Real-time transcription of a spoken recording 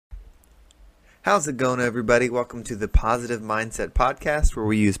How's it going, everybody? Welcome to the Positive Mindset Podcast, where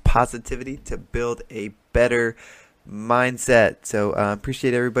we use positivity to build a better mindset. So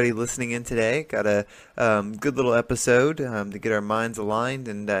appreciate everybody listening in today. Got a good little episode to get our minds aligned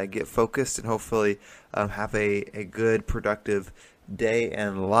and get focused and hopefully have a good, productive day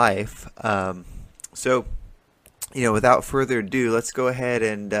and life. Without further ado, let's go ahead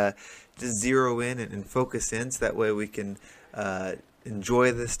and just zero in and focus in so that way we can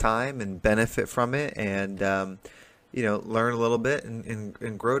enjoy this time and benefit from it and learn a little bit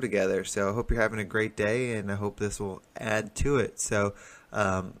and grow together. So I hope you're having a great day, and I hope this will add to it. So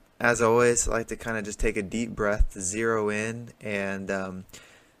as always, I like to kind of just take a deep breath to zero in and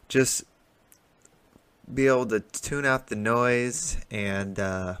just be able to tune out the noise and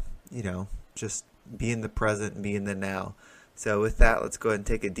just be in the present and be in the now. So with that, let's go ahead and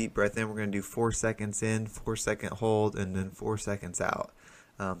take a deep breath in. We're going to do 4 seconds in, 4-second hold, and then 4 seconds out.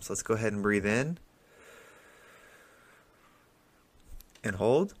 So let's go ahead and breathe in and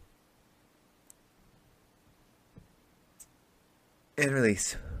hold and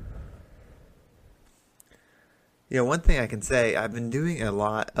release. One thing I can say, I've been doing a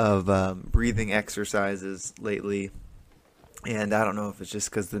lot of breathing exercises lately. And I don't know if it's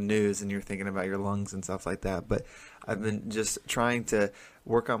just because the news and you're thinking about your lungs and stuff like that, but I've been just trying to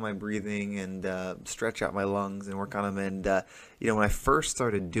work on my breathing and stretch out my lungs and work on them. And, when I first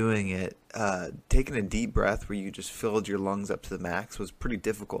started doing it, taking a deep breath where you just filled your lungs up to the max was pretty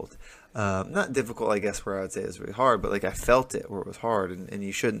difficult. Not difficult, I guess, where I would say it was really hard, but like I felt it where it was hard. And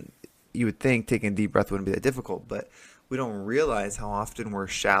you would think taking a deep breath wouldn't be that difficult, but we don't realize how often we're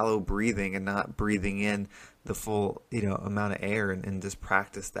shallow breathing and not breathing in the full, amount of air and just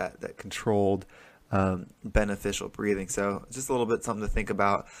practice that controlled, beneficial breathing. So just a little bit something to think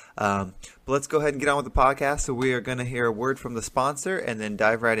about. But let's go ahead and get on with the podcast. So we are going to hear a word from the sponsor and then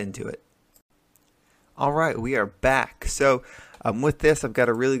dive right into it. All right, we are back. So with this, I've got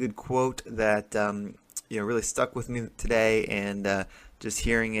a really good quote that, really stuck with me today, and just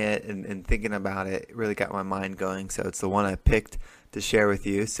hearing it and thinking about it really got my mind going. So it's the one I picked to share with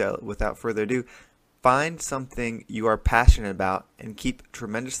you. So without further ado, find something you are passionate about and keep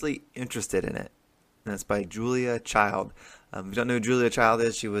tremendously interested in it. And that's by Julia Child. If you don't know who Julia Child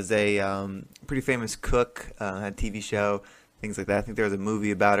is, she was a pretty famous cook, had a TV show, things like that. I think there was a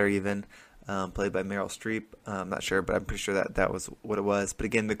movie about her even, played by Meryl Streep. I'm not sure, but I'm pretty sure that was what it was. But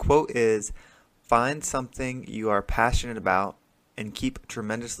again, the quote is, find something you are passionate about and keep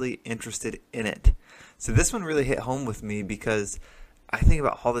tremendously interested in it. So this one really hit home with me because I think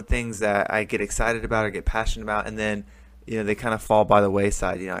about all the things that I get excited about or get passionate about, and then, they kind of fall by the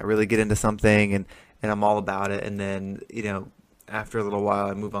wayside. I really get into something and I'm all about it. And then, after a little while,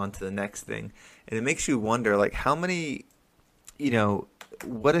 I move on to the next thing. And it makes you wonder, like, how many,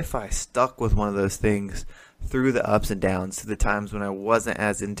 what if I stuck with one of those things through the ups and downs, to the times when I wasn't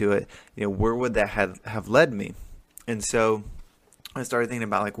as into it, where would that have led me? And so I started thinking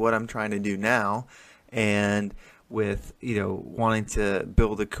about like what I'm trying to do now, and with, wanting to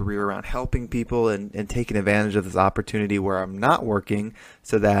build a career around helping people and taking advantage of this opportunity where I'm not working,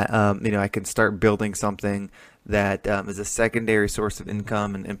 so that, I can start building something that is a secondary source of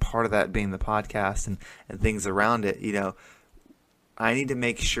income, and part of that being the podcast and things around it. I need to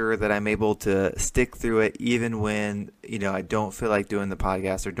make sure that I'm able to stick through it even when, I don't feel like doing the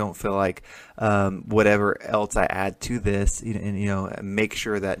podcast or don't feel like whatever else I add to this, and make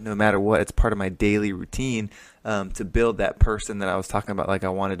sure that no matter what, it's part of my daily routine to build that person that I was talking about, like I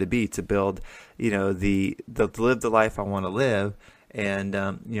wanted to be, to build, to live the life I want to live, and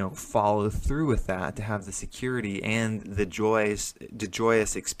follow through with that, to have the security and the joyous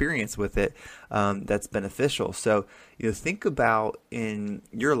experience with it that's beneficial. So think about in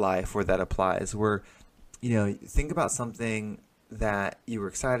your life where that applies, where think about something that you were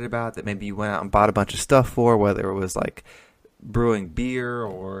excited about, that maybe you went out and bought a bunch of stuff for, whether it was like brewing beer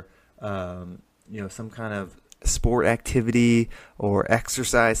or some kind of sport activity or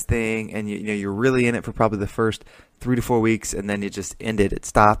exercise thing, and you're really in it for probably the first 3 to 4 weeks, and then you just ended. It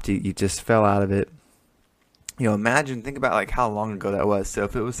stopped. You just fell out of it. Think about like how long ago that was. So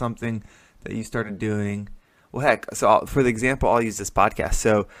if it was something that you started doing, well, heck. So for the example, I'll use this podcast.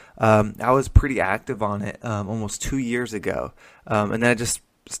 So I was pretty active on it almost 2 years ago, and then I just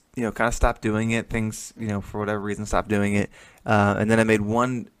kind of stopped doing it. Things for whatever reason stopped doing it, and then I made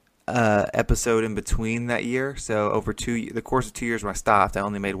one episode in between that year. So over the course of 2 years when I stopped, I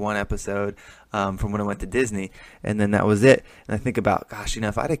only made one episode from when I went to Disney, and then that was it. And I think about, gosh,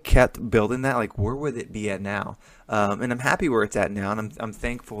 if I'd have kept building that, like, where would it be at now? And I'm happy where it's at now, and I'm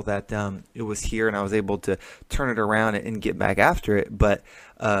thankful that it was here and I was able to turn it around and get back after it. But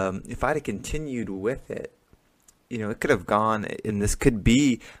if I'd have continued with it, it could have gone, and this could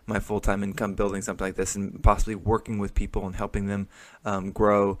be my full-time income, building something like this and possibly working with people and helping them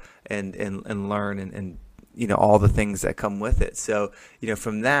grow and learn and all the things that come with it. So,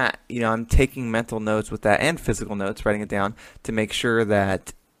 from that, I'm taking mental notes with that and physical notes, writing it down to make sure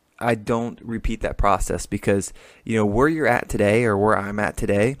that I don't repeat that process, because, where you're at today or where I'm at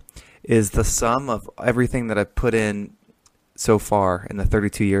today is the sum of everything that I've put in so far in the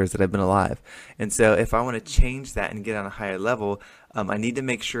 32 years that I've been alive. And so if I want to change that and get on a higher level, I need to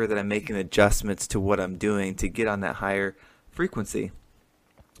make sure that I'm making adjustments to what I'm doing to get on that higher frequency.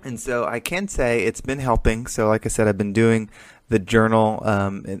 And so I can say it's been helping. So like I said, I've been doing the journal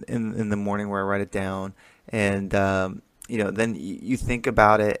in the morning where I write it down. And, then you think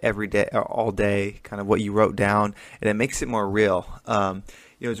about it every day, or all day, kind of what you wrote down, and it makes it more real.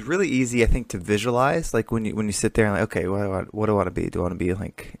 It's really easy, I think, to visualize. Like when you sit there and like, okay, what do I want to be? Do I want to be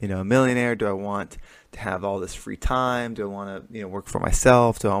like, a millionaire? Do I want to have all this free time? Do I want to, work for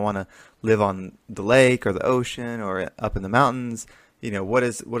myself? Do I want to live on the lake or the ocean or up in the mountains? What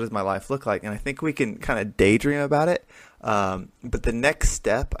does my life look like? And I think we can kind of daydream about it. But the next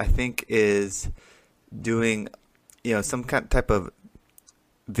step, I think, is doing, some kind type of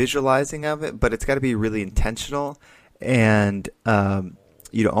visualizing of it, but it's got to be really intentional and,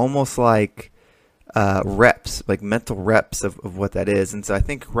 almost like reps, like mental reps of what that is. And so I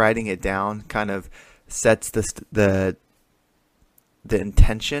think writing it down kind of sets the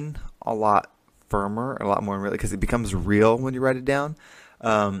intention a lot firmer, a lot more real, because it becomes real when you write it down.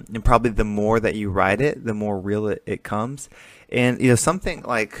 And probably the more that you write it, the more real it comes. And something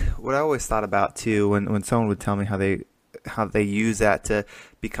like what I always thought about too, when someone would tell me how they use that to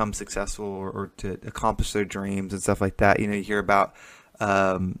become successful or to accomplish their dreams and stuff like that. You hear about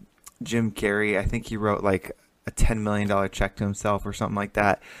Jim Carrey. I think he wrote like a $10 million check to himself or something like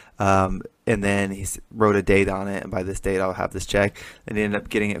that. And then he wrote a date on it, and by this date I'll have this check. And he ended up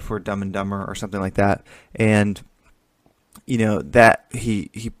getting it for Dumb and Dumber or something like that. And that he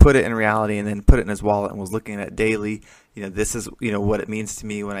put it in reality and then put it in his wallet and was looking at it daily. This is, what it means to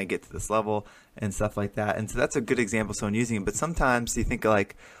me when I get to this level and stuff like that. And so that's a good example of someone using it. But sometimes you think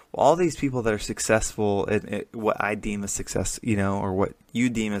like, well, all these people that are successful at what I deem as success, or what you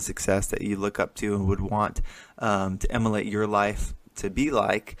deem as success that you look up to and would want to emulate your life to be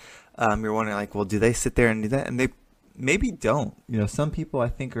like, you're wondering like, well, do they sit there and do that? And they maybe don't. Some people I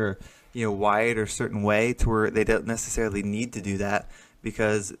think are, wired a certain way to where they don't necessarily need to do that,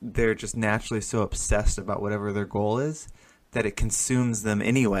 because they're just naturally so obsessed about whatever their goal is that it consumes them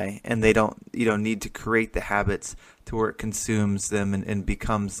anyway, and you don't need to create the habits to where it consumes them and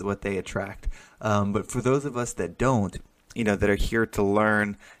becomes what they attract. But for those of us that don't, that are here to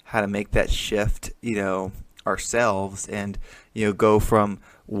learn how to make that shift, ourselves, and go from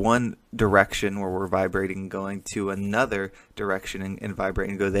one direction where we're vibrating and going to another direction and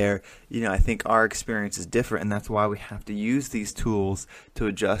vibrating and go there, I think our experience is different, and that's why we have to use these tools to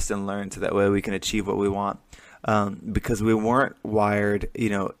adjust and learn so that way we can achieve what we want. Because we weren't wired,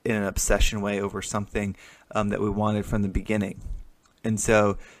 in an obsession way over something that we wanted from the beginning. And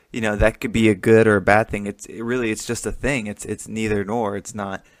so, that could be a good or a bad thing. It's just a thing. It's neither nor. It's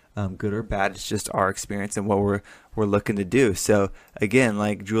not good or bad. It's just our experience and what we're looking to do. So again,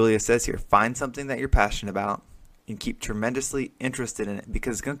 like Julia says here, find something that you're passionate about and keep tremendously interested in it,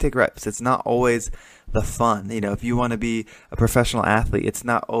 because it's going to take reps. It's not always the fun. If you want to be a professional athlete, it's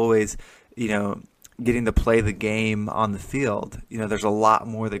not always, getting to play the game on the field. There's a lot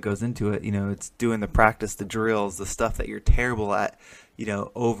more that goes into it. It's doing the practice, the drills, the stuff that you're terrible at,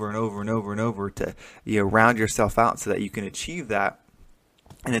 over and over and over and over to, round yourself out so that you can achieve that.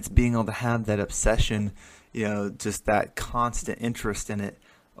 And it's being able to have that obsession, just that constant interest in it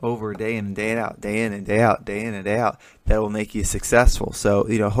over day in and day out, day in and day out, day in and day out, that will make you successful. So,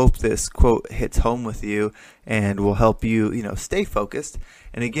 hope this quote hits home with you and will help you, stay focused.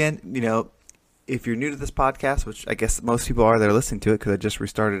 And again, if you're new to this podcast, which I guess most people are that are listening to it, because I just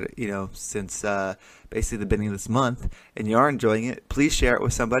restarted it, since basically the beginning of this month, and you are enjoying it, please share it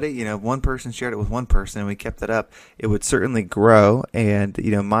with somebody. One person shared it with one person, and we kept that up. It would certainly grow, and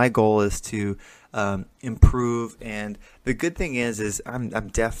my goal is to improve. And the good thing is I'm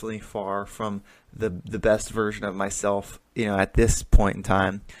definitely far from the best version of myself, at this point in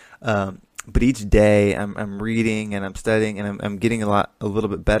time. but each day I'm reading and I'm studying and I'm getting a little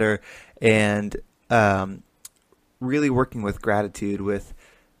bit better, and um, really working with gratitude with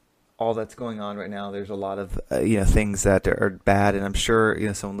all that's going on right now. There's a lot of things that are bad, and I'm sure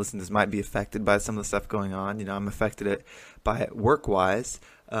someone listening to this might be affected by some of the stuff going on. I'm affected by it work wise,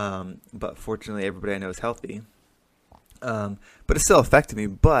 but fortunately everybody I know is healthy. But it's still affected me.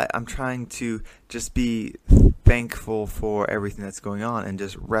 But I'm trying to just be thankful for everything that's going on and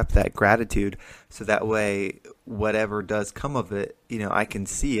just rep that gratitude, so that way whatever does come of it, I can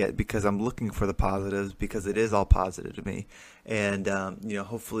see it because I'm looking for the positives, because it is all positive to me. And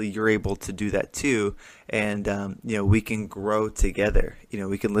hopefully you're able to do that too. And we can grow together.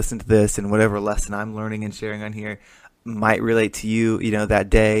 We can listen to this, and whatever lesson I'm learning and sharing on here might relate to you, that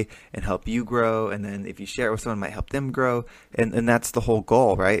day, and help you grow. And then if you share it with someone, it might help them grow. And that's the whole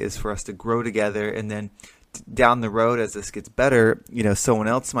goal, right? Is for us to grow together. And then down the road, as this gets better, someone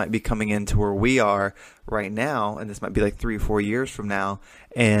else might be coming into where we are right now. And this might be like 3 or 4 years from now.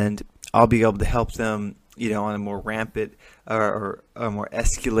 And I'll be able to help them, on a more rampant or a more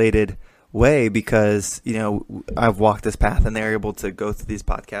escalated way, because I've walked this path, and they're able to go through these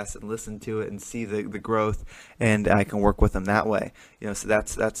podcasts and listen to it and see the growth, and I can work with them that way. So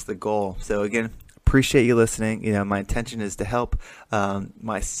that's the goal. So again, appreciate you listening. My intention is to help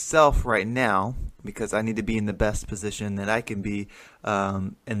myself right now, because I need to be in the best position that I can be,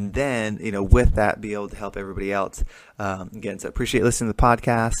 and then with that, be able to help everybody else. Again, so appreciate listening to the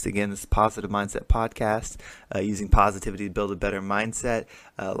podcast. Again, this is Positive Mindset Podcast, using positivity to build a better mindset.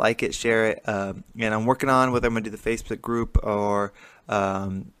 Like it, share it, and I'm working on whether I'm going to do the Facebook group or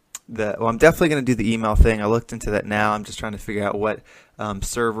I'm definitely going to do the email thing. I looked into that now. I'm just trying to figure out what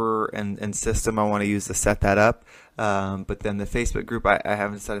server and system I want to use to set that up. But then the Facebook group, I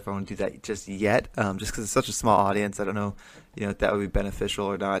haven't decided if I want to do that just yet, just because it's such a small audience. I don't know, if that would be beneficial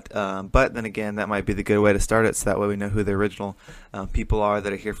or not. But then again, that might be the good way to start it, so that way we know who the original people are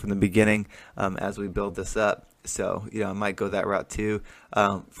that are here from the beginning as we build this up. So, I might go that route too.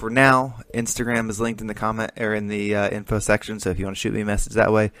 For now, Instagram is linked in the comment or in the info section. So if you want to shoot me a message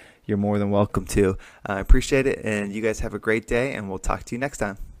that way, you're more than welcome to. I appreciate it. And you guys have a great day, and we'll talk to you next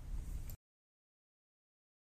time.